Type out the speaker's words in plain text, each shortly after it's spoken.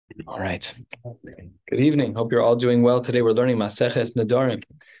All right. Good evening. Hope you're all doing well. Today we're learning Maseches Nedarim,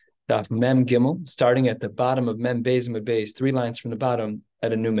 Daf Mem Gimel, starting at the bottom of Mem Beis Mem Beis, 3 lines from the bottom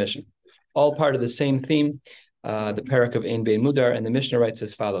at a new mission. All part of the same theme, the parak of Ein Bein Mudar, and the Mishnah writes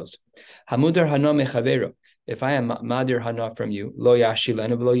as follows: Hamudar hana mechavero. If I am madir hana from you, lo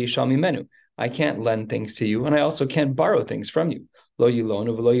yashilenu v'lo yishal mimenu. I can't lend things to you, and I also can't borrow things from you. Lo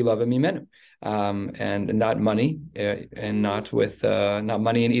yilonu v'lo yilava mimenu. And not money, and not with not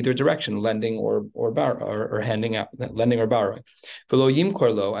money in either direction, lending or handing out, lending or borrowing. Below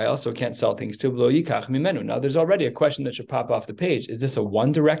yimkor, I also can't sell things to. Below yikach mimenu. Now, there's already a question that should pop off the page. Is this a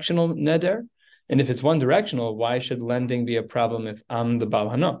one-directional neder? And if it's one-directional, why should lending be a problem if I'm the Baal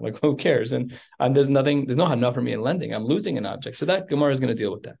Hana? Like, who cares? And there's no Hana for me in lending. I'm losing an object. So that Gemara is going to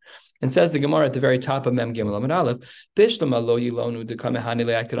deal with that. And says the Gemara at the very top of Mem Gimel Amud Aleph, Bishlama lo yilonu dekame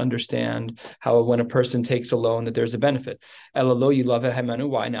hanile. I could understand how when a person takes a loan that there's a benefit. Ela lo yilave hemanu.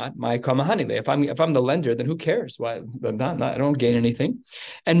 Why not? My kama hanile. If I'm the lender, then who cares? Why? I don't gain anything.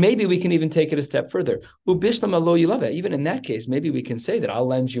 And maybe we can even take it a step further. Ubishlama lo yilave. Even in that case, maybe we can say that I'll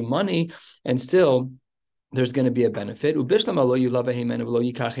lend you money and still there's going to be a benefit.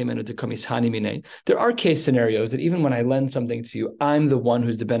 There are case scenarios that even when I lend something to you, I'm the one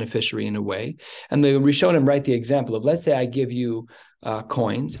who's the beneficiary in a way. And the Rishonim write the example of, let's say I give you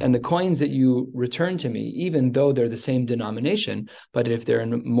coins, and the coins that you return to me, even though they're the same denomination, but if they're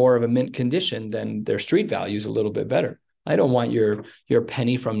in more of a mint condition, then their street value is a little bit better. I don't want your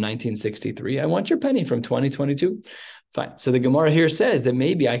penny from 1963. I want your penny from 2022. Fine. So the Gemara here says that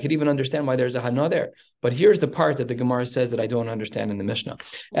maybe I could even understand why there's a hana there. But here's the part that the Gemara says that I don't understand in the Mishnah.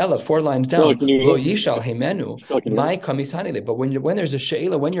 Ella, 4 lines down, lo yishal heimenu, my kamis hanile. But when there's a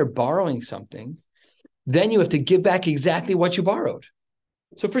she'ela, when you're borrowing something, then you have to give back exactly what you borrowed.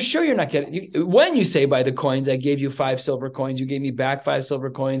 So for sure you're not getting, when you say by the coins, I gave you 5 silver coins, you gave me back 5 silver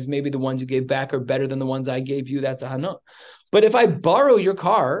coins, maybe the ones you gave back are better than the ones I gave you, that's a hana. But if I borrow your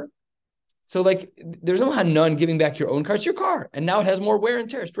car, so like there's no hana in giving back your own car, it's your car, and now it has more wear and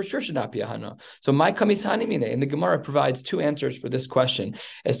tear. For sure should not be a hana. So my kamis hanimine, and the Gemara provides 2 answers for this question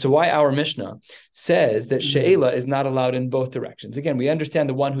as to why our Mishnah says that she'ela is not allowed in both directions. Again, we understand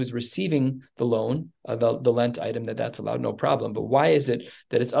the one who's receiving the loan, the lent item, that's allowed, no problem. But why is it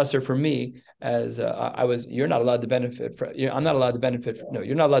that it's usher for me as you're not allowed to benefit from? I'm not allowed to benefit. No,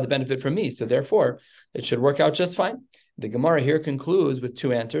 you're not allowed to benefit from me. So therefore, it should work out just fine. The Gemara here concludes with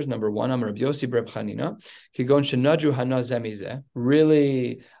 2 answers. Number 1, Amar Rabbi Yossi Bar Chanina, Kigon Shenadru Hana Zemizeh.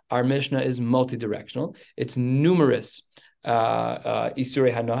 Really, our Mishnah is multi-directional. It's numerous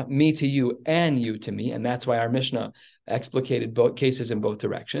Isurei Hana, me to you and you to me, and that's why our Mishnah explicated both cases in both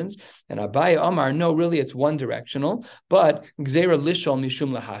directions. And Abaye Amar, no, really, it's one directional, but Gzeira Lishol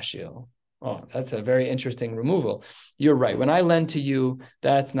Mishum Lahashil. Oh, that's a very interesting removal. You're right. When I lend to you,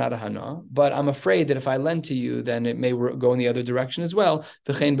 that's not a hana. But I'm afraid that if I lend to you, then it may go in the other direction as well.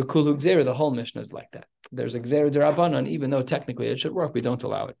 The whole Mishnah is like that. There's a gzera derabanan, even though technically it should work, we don't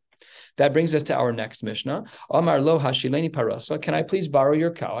allow it. That brings us to our next Mishnah. Amar lo hashileni parasa. Can I please borrow your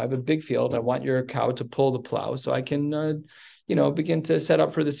cow? I have a big field. I want your cow to pull the plow so I can begin to set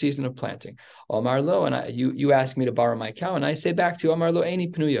up for the season of planting. Amar lo, and you ask me to borrow my cow, and I say back to you, Amar lo eini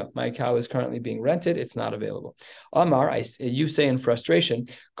pnuya. My cow is currently being rented; it's not available. Amar, you say in frustration,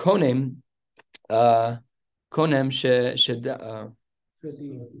 konem she.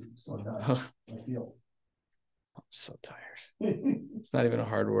 I'm so tired. It's not even a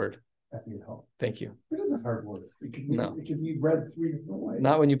hard word. Thank you. It is a hard word. It can be read 3 different ways.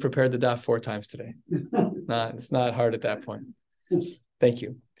 Not when you prepared the daf 4 times today. It's not hard at that point. Thank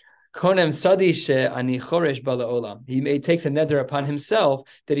you. Konem sadi she'ani choresh bala olam. He takes a neder upon himself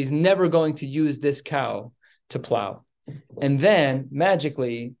that he's never going to use this cow to plow. And then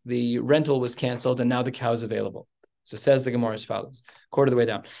magically the rental was canceled and now the cow is available. So says the Gemara as follows, quarter of the way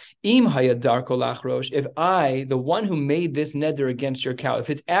down. Im hayadar kolach, if I, the one who made this neder against your cow, if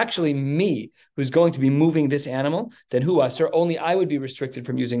it's actually me who's going to be moving this animal, then who asur? Only I would be restricted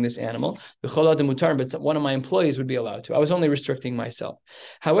from using this animal. But one of my employees would be allowed to. I was only restricting myself.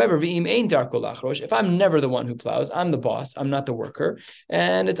 However, v'im ein dar kolach, if I'm never the one who plows, I'm the boss, I'm not the worker,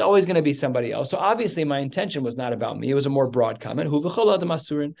 and it's always going to be somebody else. So obviously my intention was not about me. It was a more broad comment. Hu v'chol adam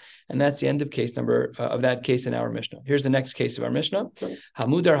asurin, and that's the end of case number of that case in our Mishnah. Here's the next case of our Mishnah.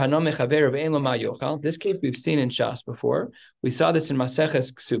 Hamudar hana mechaver ve'en lo ma yochal. This case we've seen in Shas before. We saw this in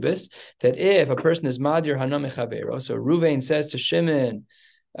Maseches Ksubis, that if a person is madir hana mechavero, so Ruvain says to Shimon,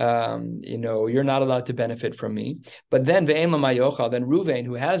 you're not allowed to benefit from me. But then then Reuven,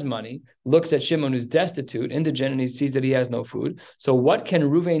 who has money, looks at Shimon, who's destitute, indigent, and he sees that he has no food. So what can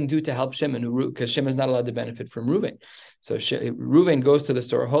Reuven do to help Shimon? Because Shimon is not allowed to benefit from Reuven. So Reuven goes to the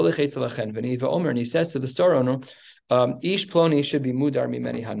store, and he says to the store owner, Ish Ploni should be mudar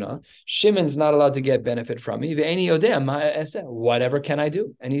mimeni hana. Shimon's not allowed to get benefit from me. Whatever can I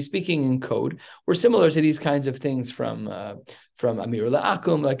do? And he's speaking in code. We're similar to these kinds of things from Amir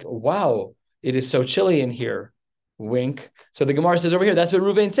La'akum, like, wow, it is so chilly in here. Wink. So the Gemara says over here, that's what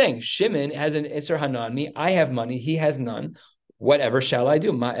Reuven's saying. Shimon has an Isser Hana on me. I have money. He has none. Whatever shall I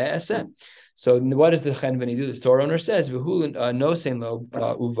do? So what does the Chenveni do? The store owner says, so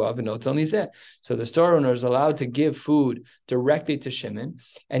the store owner is allowed to give food directly to Shimon,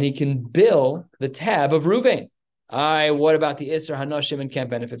 and he can bill the tab of Reuven. What about the Isser Hana? Shimon can't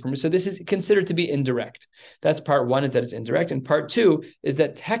benefit from it. So this is considered to be indirect. That's part one, is that it's indirect. And part two is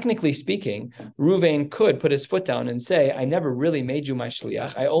that technically speaking, Reuven could put his foot down and say, I never really made you my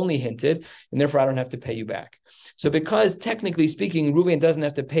shliach. I only hinted, and therefore I don't have to pay you back. So because technically speaking, Reuven doesn't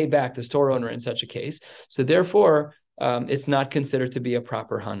have to pay back the store owner in such a case, so therefore it's not considered to be a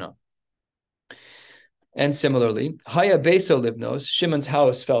proper Hana. And similarly, Haya Beso Livnos, Shimon's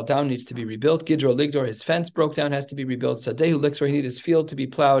house fell down, needs to be rebuilt. Gidro Ligdor, his fence broke down, has to be rebuilt. Sadehu Lixor, he needs his field to be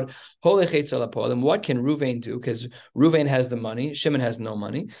plowed. Holechetz alapolim, what can Reuven do? Because Reuven has the money, Shimon has no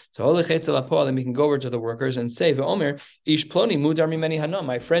money. So Holechetz alapolim, he can go over to the workers and say, Ve'omer, Ish Ploni mudar mimeni hana,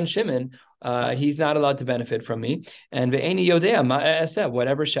 my friend Shimon, he's not allowed to benefit from me. And ve'eni yodea ma'aseh,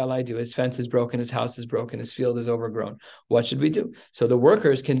 whatever shall I do? His fence is broken, his house is broken, his field is overgrown. What should we do? So the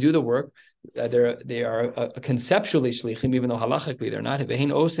workers can do the work. They are conceptually shlichim, even though halachically they're not.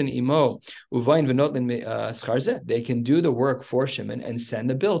 They can do the work for Shimon and send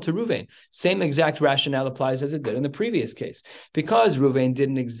the bill to Reuven. Same exact rationale applies as it did in the previous case, because Reuven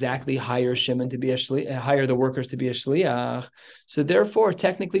didn't exactly hire Shimon to be hire the workers to be a shliach. So therefore,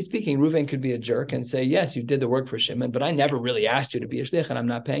 technically speaking, Reuven could be a jerk and say, yes, you did the work for Shimon, but I never really asked you to be a shliach, and I'm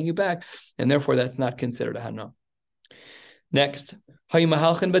not paying you back, and therefore that's not considered a hana. Next, this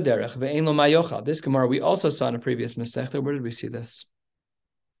Gemara we also saw in a previous Masechta. Where did we see this?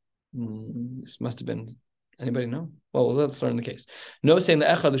 This must have been, anybody know? Well, let's learn the case. No saying the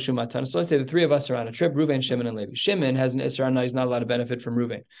echad l'shumatan. So let's say the three of us are on a trip, Reuven, Shimon, and Levi. Shimon has an Isser Hana, he's not allowed to benefit from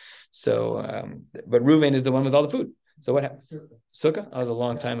Reuven. So, but Reuven is the one with all the food. So what happened? Sukkah? That was a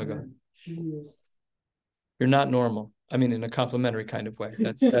long time ago. You're not normal. I mean, in a complimentary kind of way.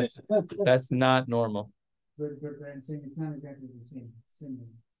 That's not normal. But I'm saying it's not exactly the same.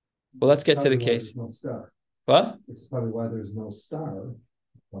 Well, let's get to the case. No star. What? It's probably why there's no star.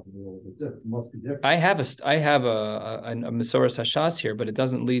 Probably a little bit different. It must be different. I have a Mesorah Hashas here, but it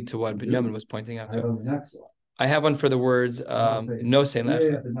doesn't lead to what Binyamin was pointing out. I have one for the words no say lech.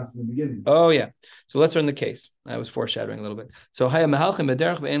 Yeah, but not from the beginning. Oh yeah. So let's learn the case. I was foreshadowing a little bit. So they're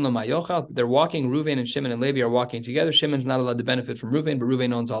walking. Reuven and Shimon and Levi are walking together. Shimon's not allowed to benefit from Reuven, but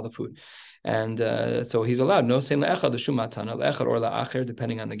Reuven owns all the food. And so he's allowed no saying le'echad l'shumatana le'echad or la'acher,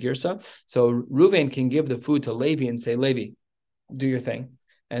 depending on the girsa. So Reuven can give the food to Levi and say, Levi, do your thing,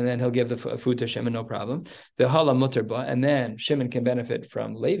 and then he'll give the food to Shimon, no problem. The hala mutar ba, and then Shimon can benefit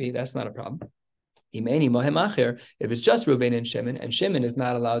from Levi. That's not a problem. If it's just Reuven and Shimon is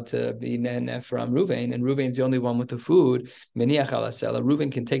not allowed to be neh from Reuven, and Reuven's the only one with the food,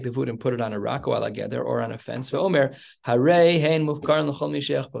 Reuven can take the food and put it on a rock or on a fence.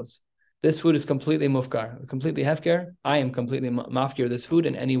 This food is completely mufkar, completely hefker. I am completely mafkir this food,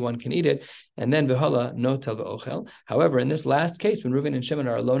 and anyone can eat it. And then v'hala no tel v'ochel. However, in this last case, when Reuven and Shimon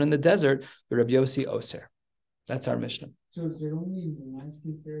are alone in the desert, the Rabbi Yossi oser. That's our Mishnah. So is it only in the last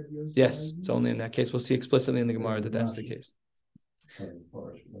case there, Rabbi Yossi? Yes, it's only in that case. We'll see explicitly in the Gemara that that's the case.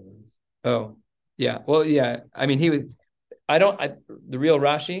 Oh, yeah. Well, yeah. I mean, the real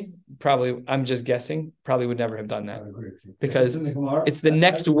Rashi, probably, I'm just guessing, probably would never have done that. Because it's the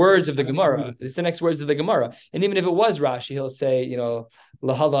next words of the Gemara. It's the next words of the Gemara. And even if it was Rashi, he'll say,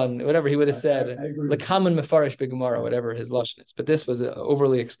 lahalan, whatever he would have said, lakaman mefarish beGemara, whatever his lashon is. But this was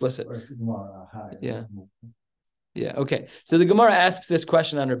overly explicit. Yeah. Yeah, okay. So the Gemara asks this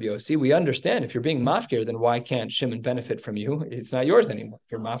question on Rabbi Yossi. We understand if you're being mafkir, then why can't Shimon benefit from you? It's not yours anymore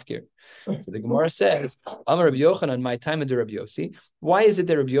if you're mafkir. So the Gemara says, Amar Rabbi Yochanan, my time of Rabbi Yossi. Why is it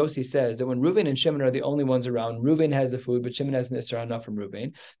that Rabbi Yossi says that when Reuven and Shimon are the only ones around, Reuven has the food, but Shimon has an Isser Hana from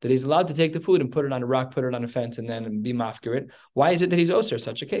Reuven, that he's allowed to take the food and put it on a rock, put it on a fence, and then be mafkir it? Why is it that he's osir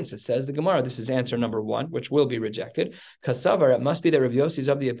such a case? It says the Gemara, this is answer number one, which will be rejected. Kasavar, it must be that Rabbi Yossi is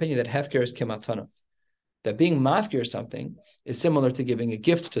of the opinion that hefker is kematana. That being mafkir something is similar to giving a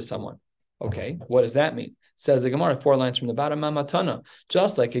gift to someone. Okay, what does that mean? Says the Gemara, 4 lines from the bottom, matana,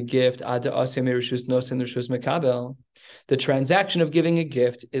 just like a gift, the transaction of giving a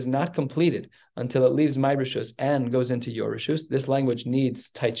gift is not completed until it leaves my rishus and goes into your rishus. This language needs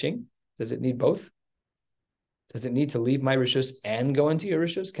taiching. Does it need both? Does it need to leave my rishus and go into your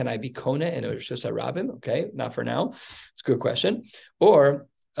rishus? Can I be kona in a rishus harabim? Okay, not for now. It's a good question. Or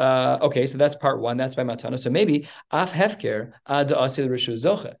okay, so that's part 1. That's by matana. So maybe af hefker ad asil rishus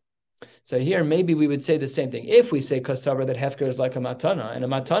zoche. So here, maybe we would say the same thing. If we say kasavar that hefker is like a matana, and a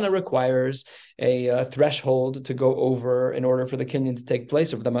matana requires a threshold to go over in order for the kinyan to take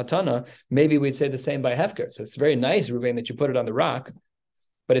place of the matana, maybe we'd say the same by hefker. So it's very nice, Ruvain, that you put it on the rock,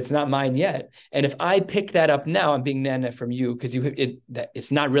 but it's not mine yet. And if I pick that up now, I'm being nana from you because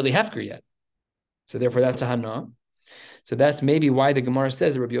it's not really hefker yet. So therefore, that's a hana. So that's maybe why the Gemara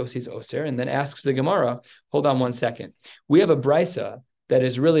says Rabbi Yossi is oser, and then asks the Gemara, hold on one second. We have a brisa that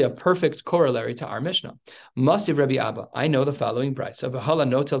is really a perfect corollary to our Mishnah. Masiv Rabbi Abba, I know the following brisa of Hala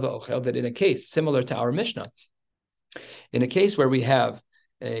Notel V'Ochel, that in a case similar to our Mishnah, in a case where we have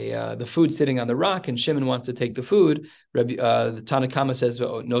the food sitting on the rock and Shimon wants to take the food, the Tanakama says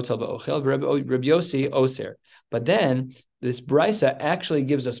Notel V'Ochel, Rabbi Yossi oser. But then this brisa actually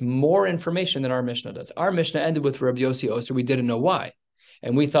gives us more information than our Mishnah does. Our Mishnah ended with Rabbi Yossi oser. We didn't know why.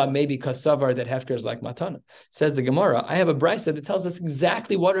 And we thought maybe kasavar that hefker is like matana. Says the Gemara, I have a brisa that tells us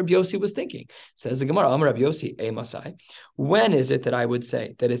exactly what Rabbi Yossi was thinking. Says the Gemara, Amar Rabbi Yossi, Masai. When is it that I would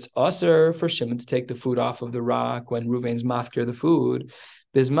say that it's usher for Shimon to take the food off of the rock when Ruvain's mafkir the food?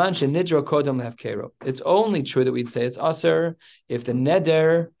 Bisman shenidro kodam lehefkero. It's only true that we'd say it's usher if the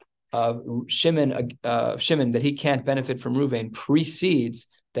neder of Shimon that he can't benefit from Ruvain precedes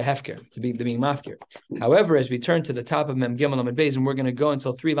the hefker, the being mafkir. However, as we turn to the top of Mem Gimel Amud Beis, and we're going to go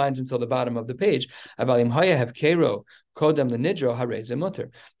until 3 lines until the bottom of the page, avalim haya hefkero kodam lenidro harei mutter.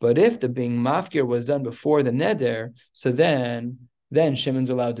 But if the being mafkir was done before the neder, so then Shimon's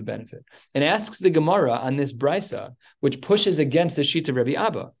allowed to benefit. And asks the Gemara on this brisa, which pushes against the shita of Rabbi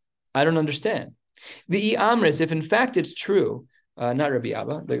Abba. I don't understand. The Amris, if in fact it's true, not Rabbi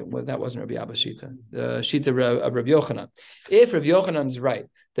Abba, that wasn't Rabbi Abba's shita, the shita of Rabbi Yochanan. If Rabbi Yochanan is right,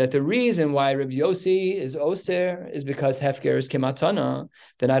 that the reason why Rabbi Yossi is oser is because hefker is kematana,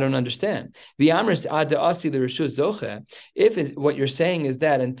 then I don't understand. The Amris ad asi the reshus zoche. If what you're saying is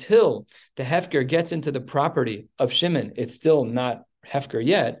that until the hefker gets into the property of Shimon, it's still not hefker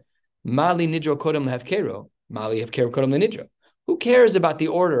yet. Mali nidro kodem lehefkero, mali hefkero kodem lenidro. Who cares about the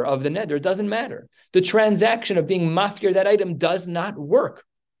order of the neder? It doesn't matter. The transaction of being mafkir that item does not work.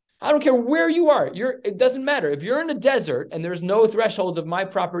 I don't care where you are. It doesn't matter. If you're in a desert and there's no thresholds of my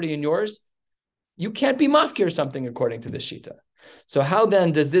property and yours, you can't be mafkir something according to this shita. So how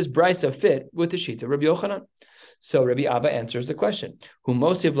then does this brisa fit with the shita Rabbi Yochanan? So Rabbi Abba answers the question. Hu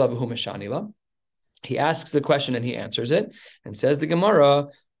mosiv la v'hu meshanila. He asks the question and he answers it and says the Gemara,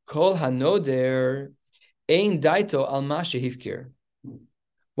 Kol hanoder ein daito al ma shehifkir.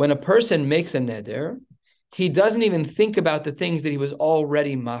 When a person makes a neder, he doesn't even think about the things that he was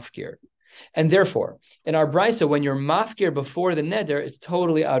already mafkir. And therefore, in our brisa, when you're mafkir before the neder, it's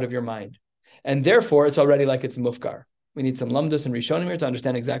totally out of your mind. And therefore, it's already like it's mufkar. We need some lamdus and rishonim here to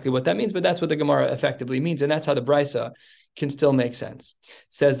understand exactly what that means, but that's what the Gemara effectively means, and that's how the brisa can still make sense.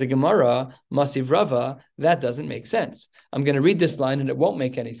 Says the Gemara, Masiv Rava, that doesn't make sense. I'm going to read this line, and it won't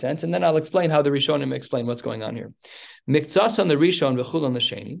make any sense, and then I'll explain how the rishonim explain what's going on here. Miktsas on the rishon v'chul on the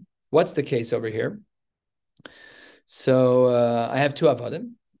sheni. What's the case over here? So I have 2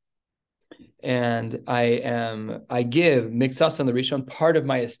 avadim, and I give miktsas on the rishon, part of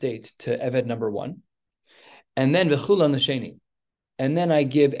my estate, to eved number 1, and then v'chul on the sheni, and then I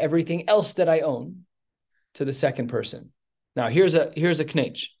give everything else that I own to the second person. Now here's a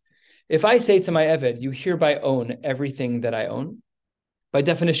knetch. If I say to my eved, you hereby own everything that I own, by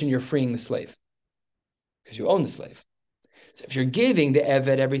definition you're freeing the slave because you own the slave. So if you're giving the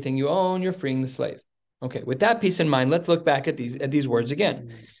eved everything you own, you're freeing the slave. Okay, with that piece in mind, let's look back at these words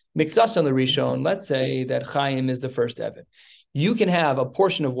again. Miktsas on the rishon, let's say that Chaim is the first eved. You can have a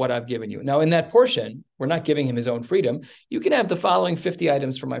portion of what I've given you. Now, in that portion, we're not giving him his own freedom. You can have the following 50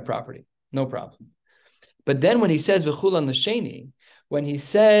 items from my property. No problem. But then when he says v'chul on the sheni, when he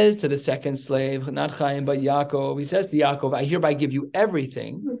says to the second slave, not Chaim, but Yaakov, he says to Yaakov, I hereby give you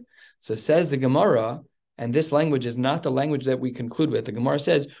everything. So says the Gemara, and this language is not the language that we conclude with. The Gemara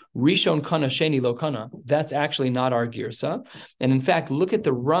says, Rishon kana sheni lo kana. That's actually not our girsa. And in fact, look at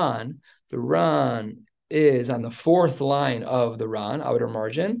the Ran. The Ran is on the 4th line of the Ran, outer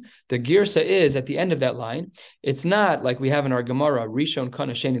margin. The girsa is at the end of that line. It's not like we have in our Gemara, Rishon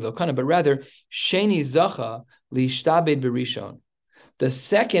kana sheni lo kana, but rather, sheni zacha li shtabed berishon. The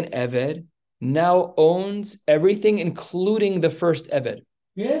second Eved now owns everything, including the first Eved.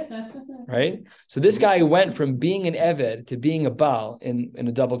 Right? So this guy went from being an Eved to being a Baal in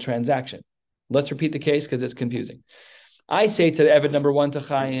a double transaction. Let's repeat the case because it's confusing. I say to Eved number one, to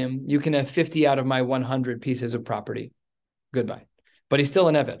Chaim, you can have 50 out of my 100 pieces of property. Goodbye. But he's still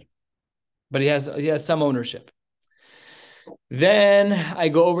an Eved. But he has some ownership. Then I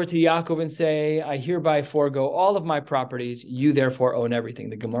go over to Yaakov and say, I hereby forego all of my properties. You therefore own everything.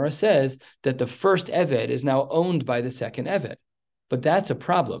 The Gemara says that the first Eved is now owned by the second Eved. But that's a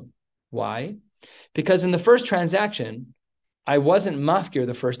problem. Why? Because in the first transaction, I wasn't mafkir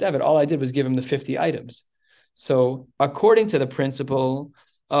the first Eved. All I did was give him the 50 items. So according to the principle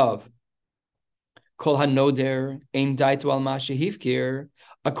of Kol hanoder ein daitu al ma shehifkir,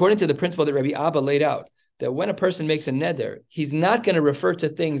 according to the principle that Rabbi Abba laid out, that when a person makes a neder, he's not going to refer to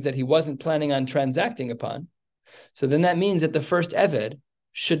things that he wasn't planning on transacting upon. So then that means that the first Eved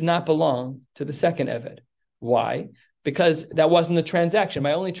should not belong to the second Eved. Why? Because that wasn't the transaction.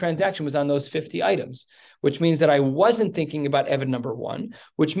 My only transaction was on those 50 items, which means that I wasn't thinking about Eved number one,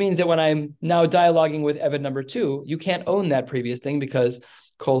 which means that when I'm now dialoguing with Eved number two, you can't own that previous thing because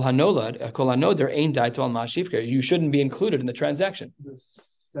Kol hanoder ein daitu al ma shehifkir. You shouldn't be included in the transaction. The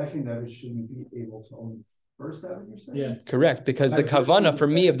second Eved shouldn't be able to own the first Eved, you're saying? Yes. Correct, because the kavana for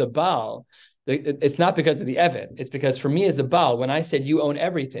me of the Baal, it's not because of the Eved. It's because for me as the Baal, when I said you own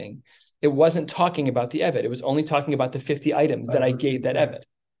everything, it wasn't talking about the Eved. It was only talking about the 50 items that I gave that Eved.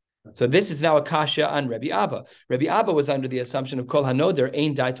 So this is now a kasha on Rabbi Abba. Rabbi Abba was under the assumption of Kol hanoder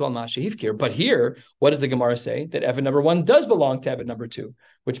ein daitu al ma shehifkir. But here, what does the Gemara say? That Eved number one does belong to Eved number two,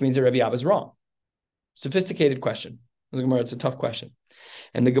 which means that Rabbi Abba is wrong. Sophisticated question. The Gemara, it's a tough question.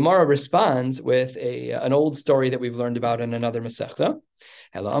 And the Gemara responds with an old story that we've learned about in another Masechta.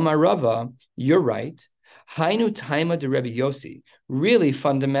 Ela Amar Rava, you're right. Hainu taima de Rabbi Yossi. Really,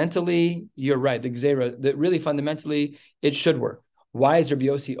 fundamentally, you're right. The Gzeira, that really fundamentally, it should work. Why is Rabbi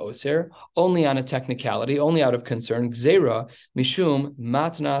Yossi Oser? Only on a technicality, only out of concern. Gzeira, mishum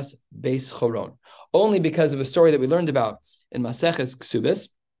matnas beis choron. Only because of a story that we learned about in Maseches Ksubis.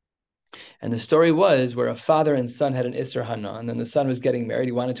 And the story was where a father and son had an Isser Hana, and then the son was getting married.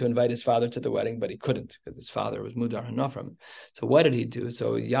 He wanted to invite his father to the wedding, but he couldn't because his father was Mudar Hana from him. So what did he do?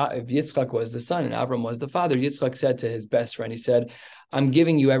 So if Yitzchak was the son and Avram was the father, Yitzchak said to his best friend, he said, I'm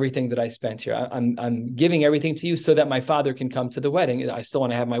giving you everything that I spent here. I'm giving everything to you so that my father can come to the wedding. I still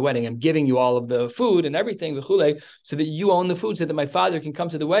want to have my wedding. I'm giving you all of the food and everything, so that you own the food, so that my father can come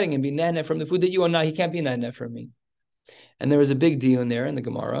to the wedding and be nana from the food that you own. Now he can't be nana from me. And there was a big deal in there in the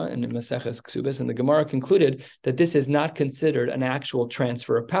Gemara and in Maseches Ksubis, and the Gemara concluded that this is not considered an actual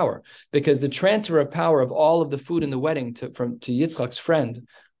transfer of power, because the transfer of power of all of the food in the wedding to Yitzchak's friend,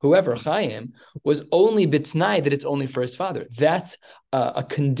 whoever, Chaim, was only bitnai that it's only for his father. That's a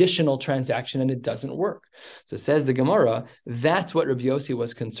conditional transaction, and it doesn't work. So says the Gemara, that's what Rabbi Yossi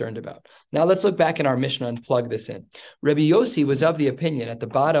was concerned about. Now let's look back in our Mishnah and plug this in. Rabbi Yossi was of the opinion at the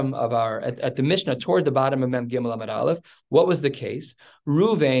bottom of at the Mishnah toward the bottom of Mem Gimel Amud Aleph. What was the case?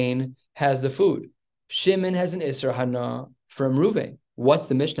 Ruvain has the food. Shimon has an Isser Hana from Ruvain. What's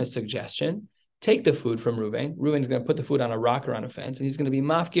the Mishnah's suggestion? Take the food from Ruvain. Ruvain is going to put the food on a rock or on a fence, and he's going to be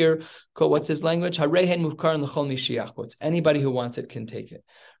mafkir. What's his language? Anybody who wants it can take it.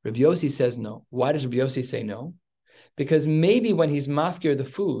 Rabbi Yossi says no. Why does Rabbi Yossi say no? Because maybe when he's mafkir the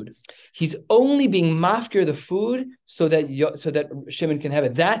food, he's only being mafkir the food so that Shimon can have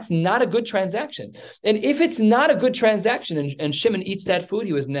it. That's not a good transaction. And if it's not a good transaction and Shimon eats that food,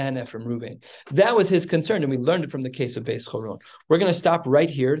 he was nehane from Ruvain. That was his concern, and we learned it from the case of Beis Choron. We're going to stop right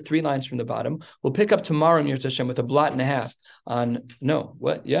here, 3 lines from the bottom. We'll pick up tomorrow in Yirtzeh Hashem with a blot and a half on, no,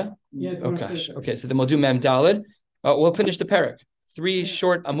 what, yeah? Yeah. Oh gosh, okay, so then we'll do Mem Daled. We'll finish the parak. 3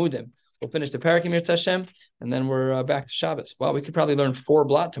 short amudim. We'll finish the parak in Yirtzeh Hashem, and then we're back to Shabbos. Well, we could probably learn 4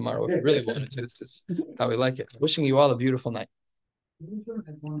 blot tomorrow if we really wanted to. This is how we like it. Wishing you all a beautiful night.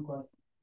 One question.